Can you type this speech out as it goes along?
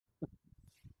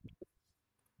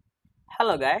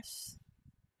Hello guys,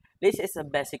 this is a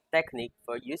basic technique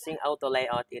for using auto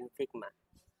layout in Figma.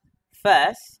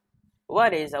 First,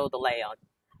 what is auto layout?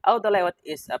 Auto layout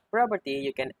is a property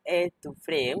you can add to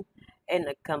frame and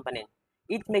a component.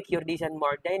 It makes your design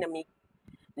more dynamic,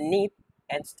 neat,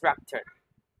 and structured.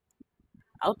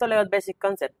 Auto layout basic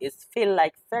concept is feel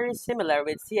like very similar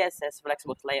with CSS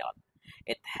flexible layout.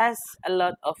 It has a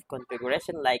lot of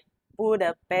configuration like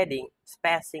border padding,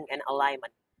 spacing, and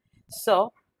alignment.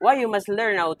 So, why you must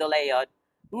learn auto layout?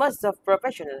 Most of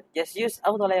professionals just use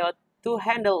auto layout to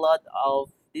handle a lot of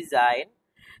design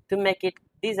to make it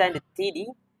design steady,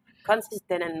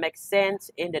 consistent, and make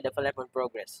sense in the development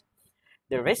progress.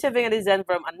 The receiving a design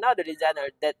from another designer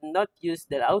that not use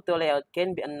the auto layout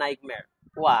can be a nightmare.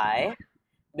 Why?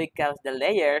 Because the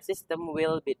layer system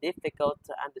will be difficult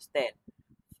to understand,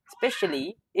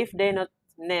 especially if they not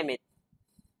name it.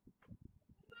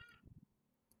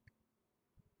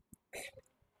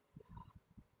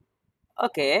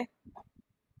 Okay,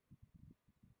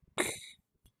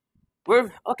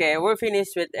 we're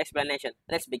finished with the explanation.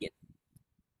 Let's begin.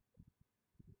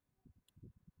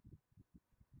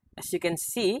 As you can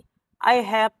see, I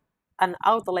have an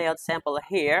auto layout sample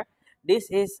here. This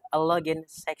is a login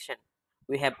section.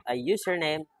 We have a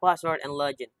username, password, and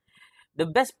login. The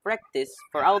best practice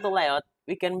for auto layout,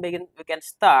 we can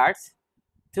start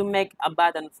to make a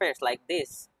button first like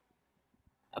this.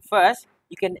 First,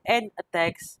 you can add a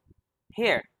text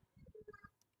here.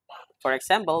 For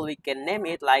example, we can name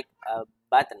it like a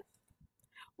button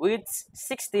with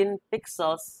 16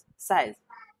 pixels size.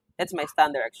 That's my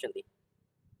standard actually.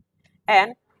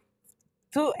 And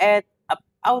to add a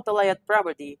auto layout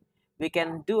property, we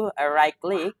can do a right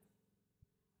click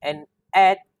and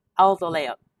add auto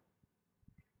layout.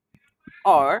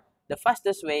 Or the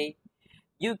fastest way,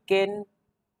 you can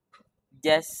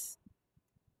just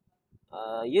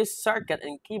use shortcut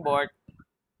in keyboard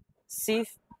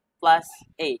Shift plus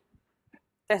A.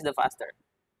 That's the faster.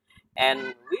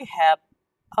 And we have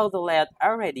auto layout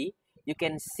already. You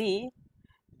can see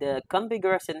the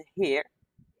configuration here.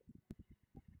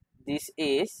 This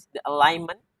is the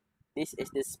alignment. This is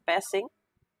the spacing.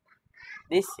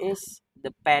 This is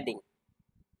the padding.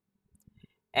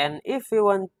 And if we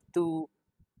want to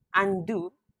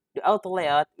undo the auto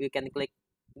layout, we can click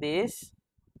this.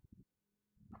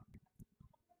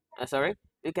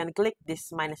 We can click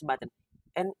this minus button,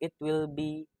 and it will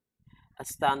be a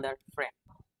standard frame.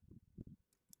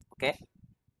 Okay,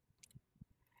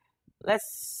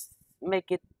 let's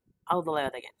make it auto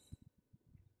layout again.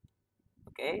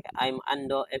 Okay, I'm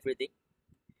undo everything.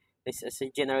 This is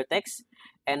a general text,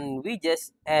 and we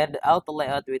just add auto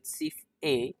layout with Shift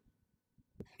A.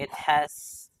 It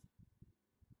has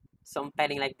some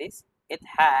padding like this. It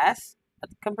has a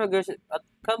configuration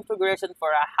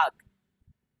for a hug.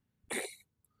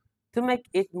 To make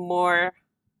it more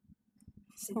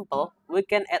simple, we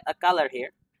can add a color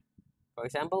here. For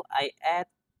example, I add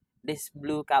this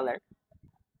blue color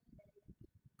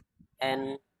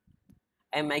and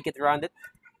I make it rounded,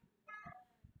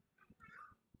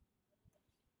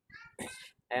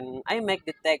 and I make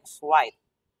the text white.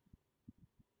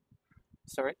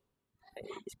 Sorry, I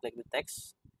just click the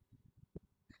text.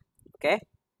 Okay,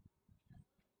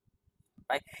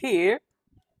 right here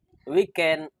we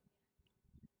can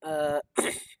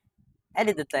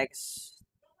edit the text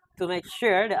to make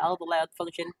sure the auto layout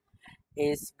function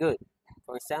is good.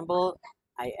 For example,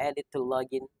 I add it to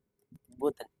login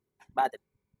button.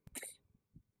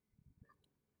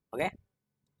 Okay,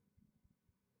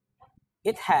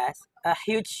 it has a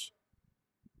huge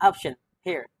option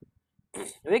here.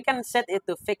 We can set it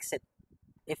to fix it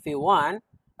if we want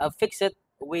a fix it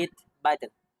with button.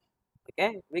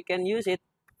 Okay, we can use it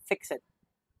fix it,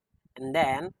 and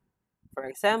then for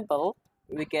example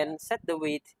we can set the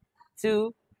width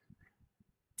to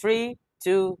 3,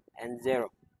 2, and 0.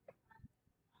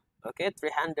 Okay,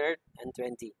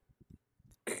 320.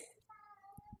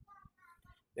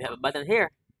 We have a button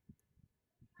here.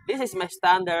 This is my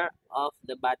standard of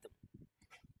the button.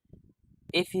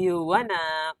 If you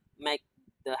wanna make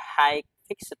the height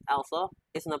fixed also,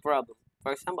 it's no problem.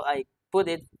 For example, I put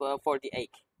it for 48.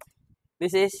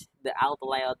 This is the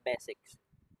auto layout basics.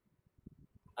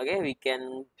 Okay, we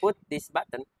can put this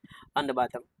button on the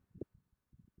bottom.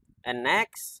 And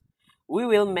next, we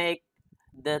will make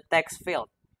the text field.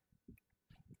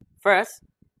 First,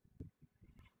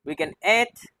 we can add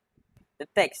the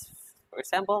text. For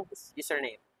example, this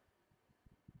username.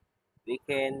 We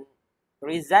can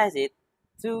resize it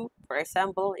to, for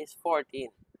example, is 14.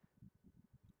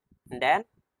 And then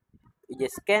we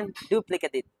just can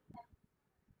duplicate it.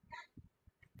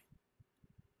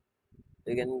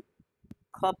 We can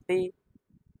copy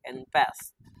and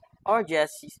paste, or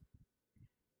just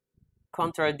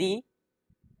Ctrl D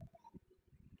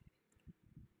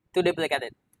to duplicate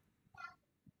it.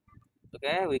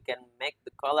 Okay, we can make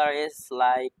the color is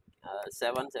like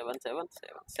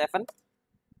 7777,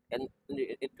 and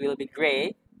it will be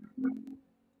gray.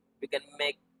 We can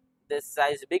make the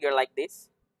size bigger like this.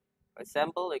 For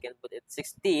example, we can put it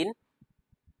 16,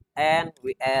 and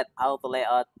we add auto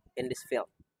layout in this field.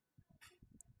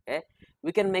 Okay,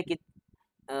 we can make it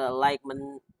like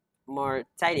more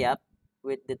tidy up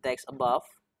with the text above,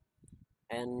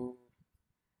 and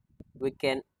we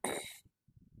can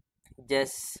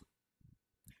just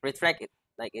retract it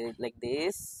like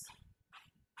this.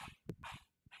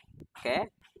 Okay,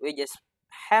 we just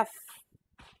have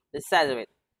the size of it,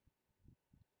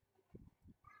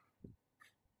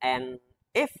 and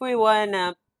if we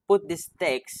wanna put this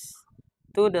text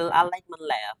to the alignment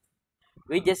left,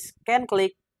 we just can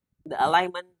click the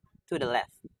alignment to the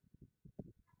left,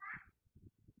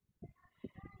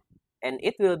 and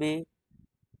it will be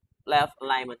left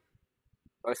alignment.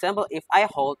 For example, if I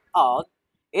hold Alt,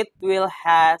 it will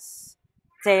has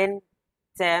 10,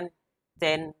 10,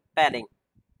 10 padding.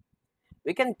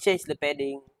 We can change the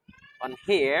padding on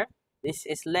here. This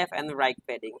is left and right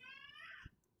padding.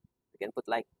 We can put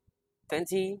like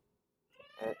 20,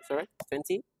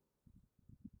 20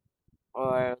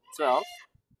 or 12.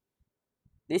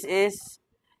 This is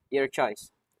your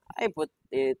choice. I put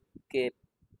it,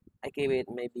 I give it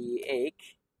maybe 8,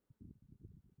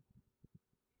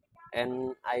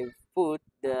 and I put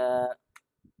the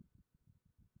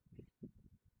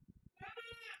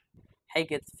height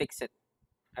fixed,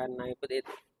 and I put it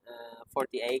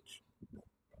 48.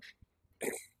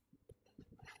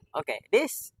 Okay,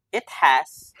 this it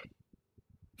has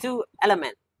two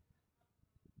elements.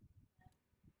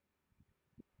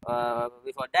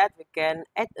 Before that, we can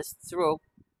add a stroke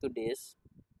to this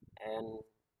and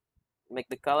make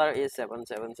the color is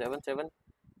 7777,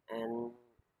 and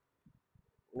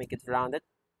make it rounded.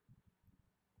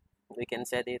 We can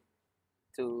set it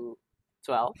to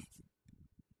 12.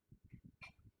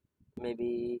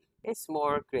 Maybe it's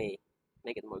more gray.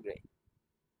 Make it more gray,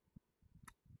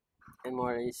 and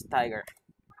more is tiger.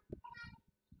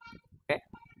 Okay,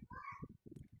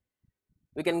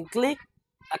 we can click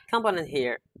a component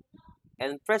here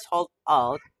and press hold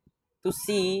Alt to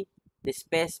see the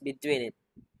space between it.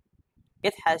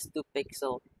 It has 2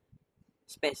 pixel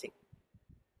spacing.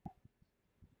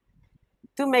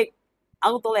 To make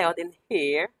auto layout in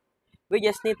here, we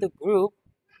just need to group.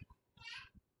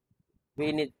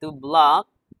 We need to block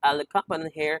the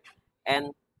component here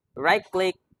and right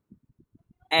click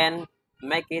and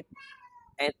make it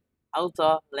at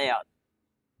auto layout.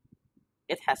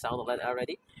 It has auto layout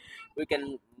already. We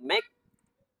can make,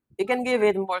 you can give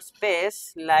it more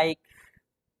space, like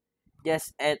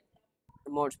just add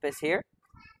more space here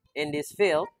in this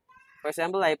field. For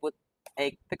example, I put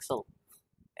 8 pixel,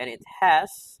 and it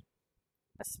has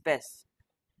a space.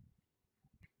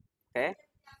 Okay,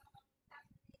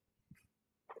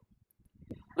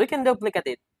 we can duplicate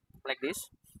it like this.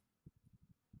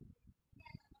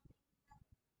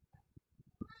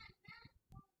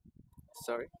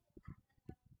 Sorry,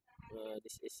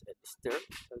 this is a disturb.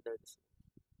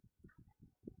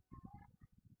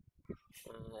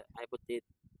 So I put it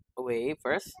away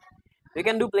first. We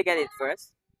can duplicate it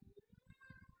first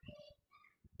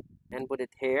and put it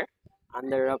here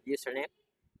under of username.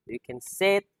 You can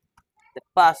set the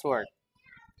password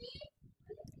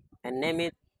and name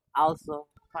it also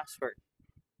password.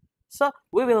 So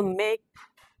we will make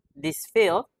this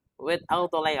field with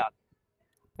auto layout.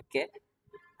 Okay,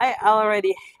 I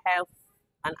already have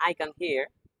an icon here.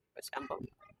 For example,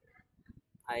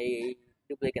 I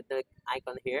duplicate the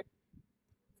icon here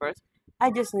first. I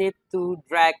just need to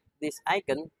drag this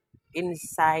icon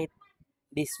inside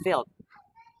this field.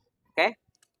 Okay,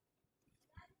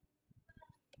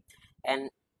 and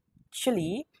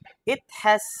actually it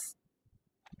has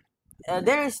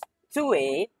there is two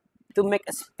ways to make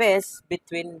a space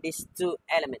between these two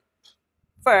elements.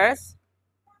 First,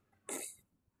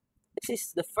 this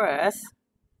is the first,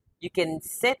 you can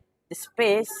set the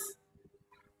space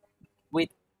with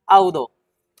auto,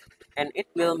 and it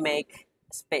will make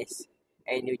space,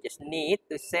 and you just need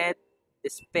to set the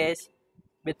space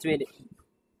between it.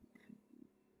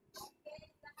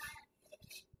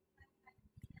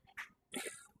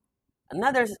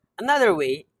 Another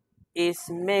way is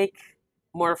make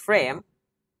more frame.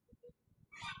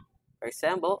 For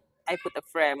example, I put a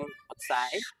frame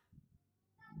outside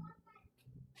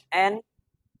and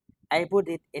I put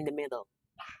it in the middle.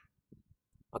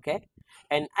 Okay,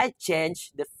 and I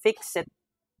change the fixed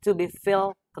to be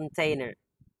fill container.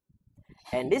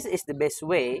 And this is the best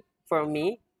way for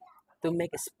me to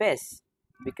make a space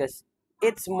because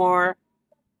it's more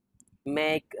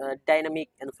make dynamic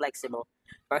and flexible.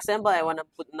 For example, I want to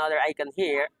put another icon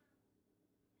here.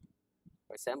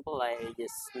 For example, I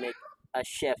just make a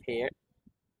chef here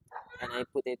and I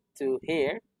put it to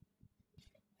here,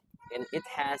 and it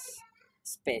has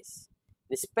space.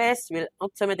 The space will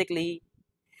automatically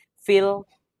fill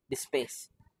the space.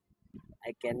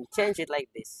 I can change it like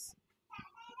this.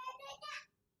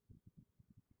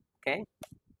 Okay,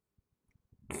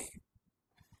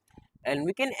 and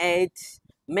we can add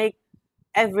make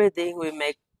everything we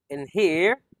make in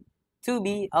here to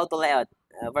be auto layout.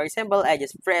 For example, I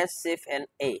just press Shift and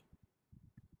A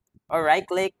or right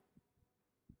click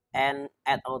and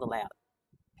add auto layout.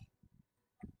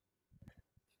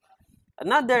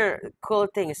 Another cool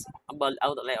thing about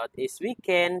auto layout is we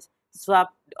can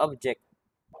swap the object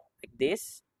like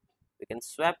this. We can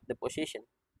swap the position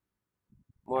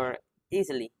more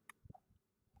easily.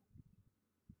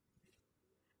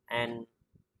 And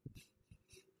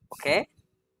okay,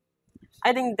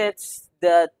 I think that's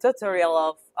the tutorial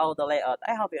of auto layout.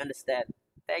 I hope you understand.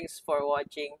 Thanks for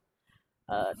watching.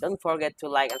 Don't forget to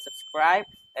like and subscribe,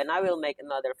 and I will make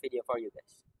another video for you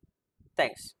guys.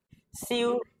 Thanks. See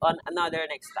you on another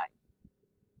next time.